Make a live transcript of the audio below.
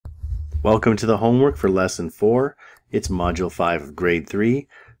Welcome to the homework for Lesson 4. It's Module 5 of Grade 3.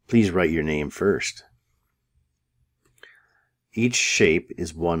 Please write your name first. Each shape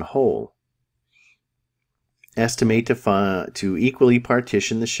is one whole. Estimate to equally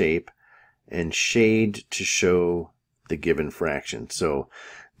partition the shape and shade to show the given fraction. So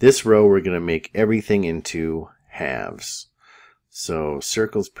this row we're going to make everything into halves. So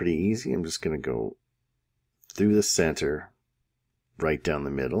circle's pretty easy. I'm just going to go through the center, right down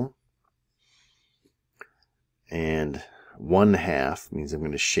the middle. And 1/2 means I'm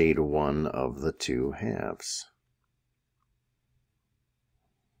going to shade one of the two halves.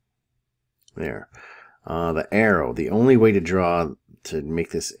 There. The arrow, the only way to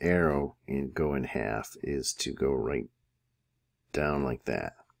make this arrow go in half is to go right down like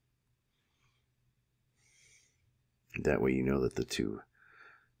that. That way you know that the two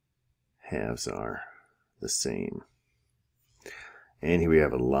halves are the same. And here we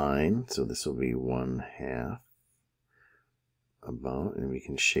have a line, so this will be 1/2 about, and we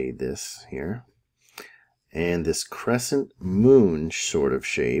can shade this here. And this crescent moon sort of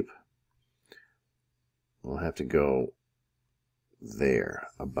shape will have to go there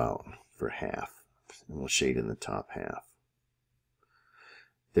about for half, and we'll shade in the top half.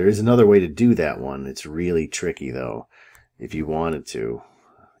 There is another way to do that one. It's really tricky though. If you wanted to,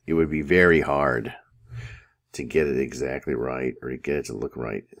 it would be very hard to get it exactly right, or to get it to look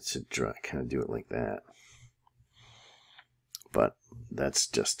right. It should kind of do it like that. But that's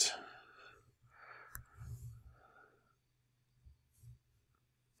just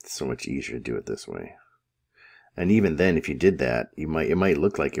so much easier to do it this way. And even then, if you did that, it might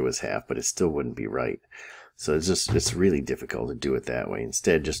look like it was half, but it still wouldn't be right. So it's really difficult to do it that way.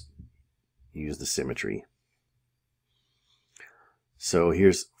 Instead, just use the symmetry. So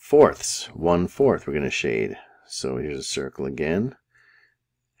here's fourths. 1/4 we're going to shade. So here's a circle again,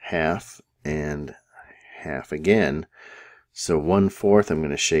 half and half again. So 1/4 I'm going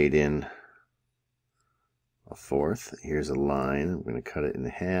to shade in a fourth. Here's a line. I'm going to cut it in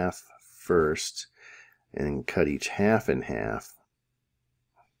half first, and then cut each half in half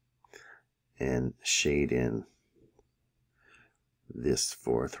and shade in this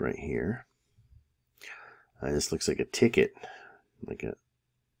fourth right here. This looks like a ticket, like a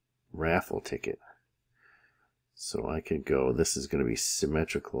raffle ticket. So I could go, this is going to be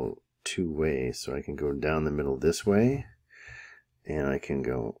symmetrical two ways, so I can go down the middle this way, and I can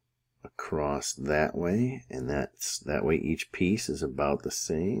go across that way, and that way each piece is about the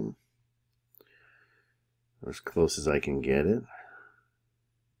same, or as close as I can get it.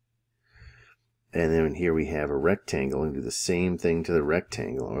 And then here we have a rectangle, and do the same thing to the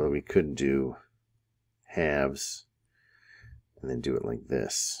rectangle, or we could do halves and then do it like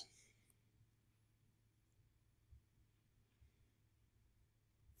this.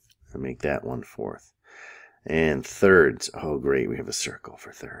 And make that 1/4. And thirds, oh great, we have a circle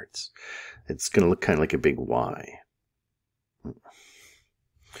for thirds. It's going to look kind of like a big Y.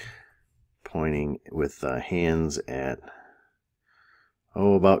 Pointing with hands at,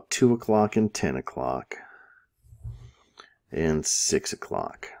 about 2 o'clock and 10 o'clock and 6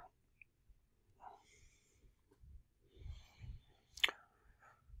 o'clock.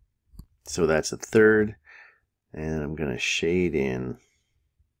 So that's a third, and I'm going to shade in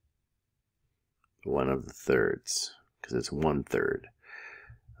one of the thirds because it's 1/3.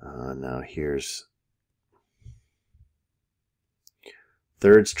 Now here's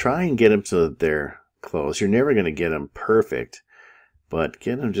thirds. Try and get them so that they're close. You're never going to get them perfect, but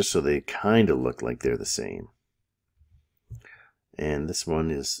get them just so they kind of look like they're the same. And this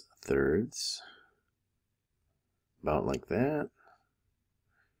one is thirds, about like that.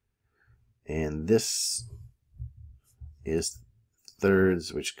 And this is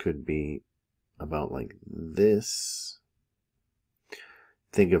thirds, which could be about like this.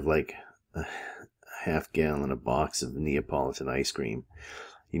 Think of like a half gallon, a box of Neapolitan ice cream.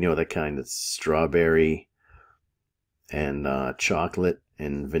 You know, that kind of strawberry and chocolate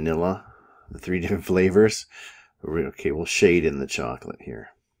and vanilla, the 3 different flavors. Okay, we'll shade in the chocolate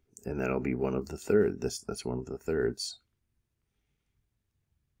here, and that'll be one of the thirds. That's one of the thirds.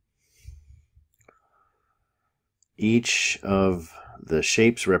 Each of the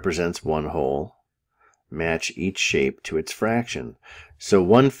shapes represents one whole. Match each shape to its fraction. So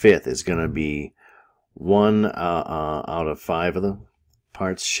 1/5 is going to be 1 out of 5 of the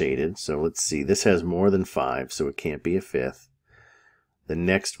parts shaded. So let's see, this has more than 5, so it can't be a 1/5. The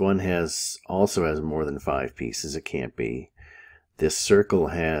next one also has more than 5 pieces. It can't be. This circle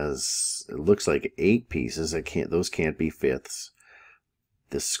has, it looks like 8 pieces. Those can't be 1/5s.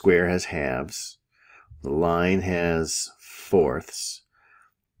 This square has halves. The line has 1/4.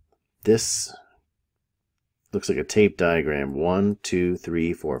 this looks like a tape diagram. 1, 2,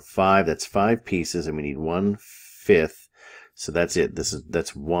 3, 4, 5. That's 5 pieces, and we need 1/5. So that's it.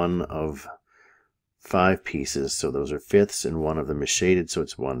 That's one of 5 pieces. So those are fifths, and one of them is shaded, so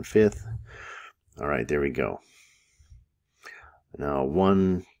it's 1/5. All right, there we go. Now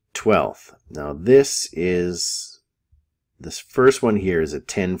 1/12. Now this first one here is a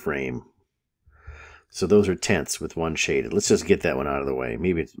 10 frame. So those are tenths with one shaded. Let's just get that one out of the way.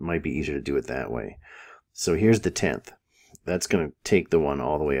 Maybe it might be easier to do it that way. So here's the 10th. That's going to take the one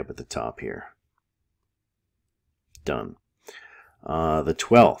all the way up at the top here. Done. The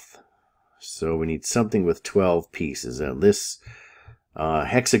 12th. So we need something with 12 pieces. This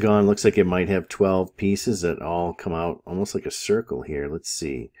hexagon looks like it might have 12 pieces that all come out almost like a circle here. Let's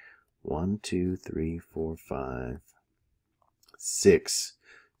see. 1, 2, 3, 4, 5, 6,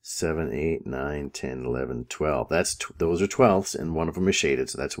 7, 8, 9, 10, 11, 12. Those are 12ths, and one of them is shaded,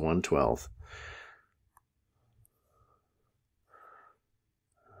 so that's 1/12.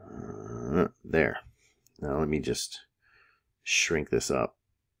 There. Now let me just shrink this up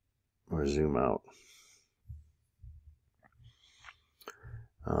or zoom out.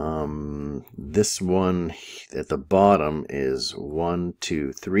 This one at the bottom is 1,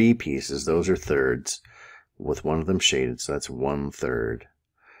 2, 3 pieces. Those are thirds with one of them shaded, so that's 1/3.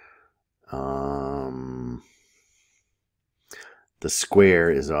 The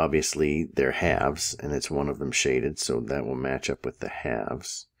square is obviously their halves, and it's one of them shaded, so that will match up with the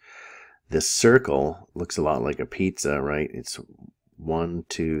halves. This circle looks a lot like a pizza, right? It's 1,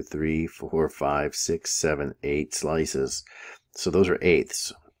 2, 3, 4, 5, 6, 7, 8 slices. So those are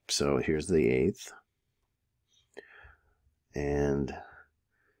eighths. So here's the eighth. And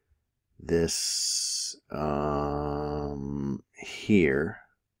this here,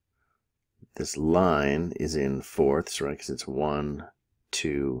 this line is in fourths, right? Because it's 1,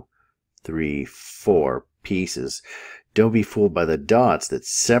 2, 3, 4 pieces. Don't be fooled by the dots that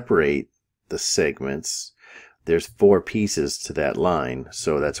separate the segments. There's 4 pieces to that line,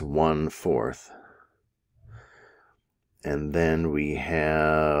 so that's 1/4. And then we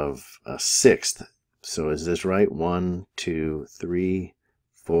have a 6th. So is this right? 1, 2, 3,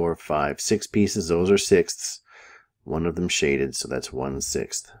 4, 5, 6 pieces. Those are sixths. One of them shaded, so that's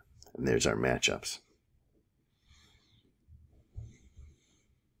 1/6. And there's our matchups.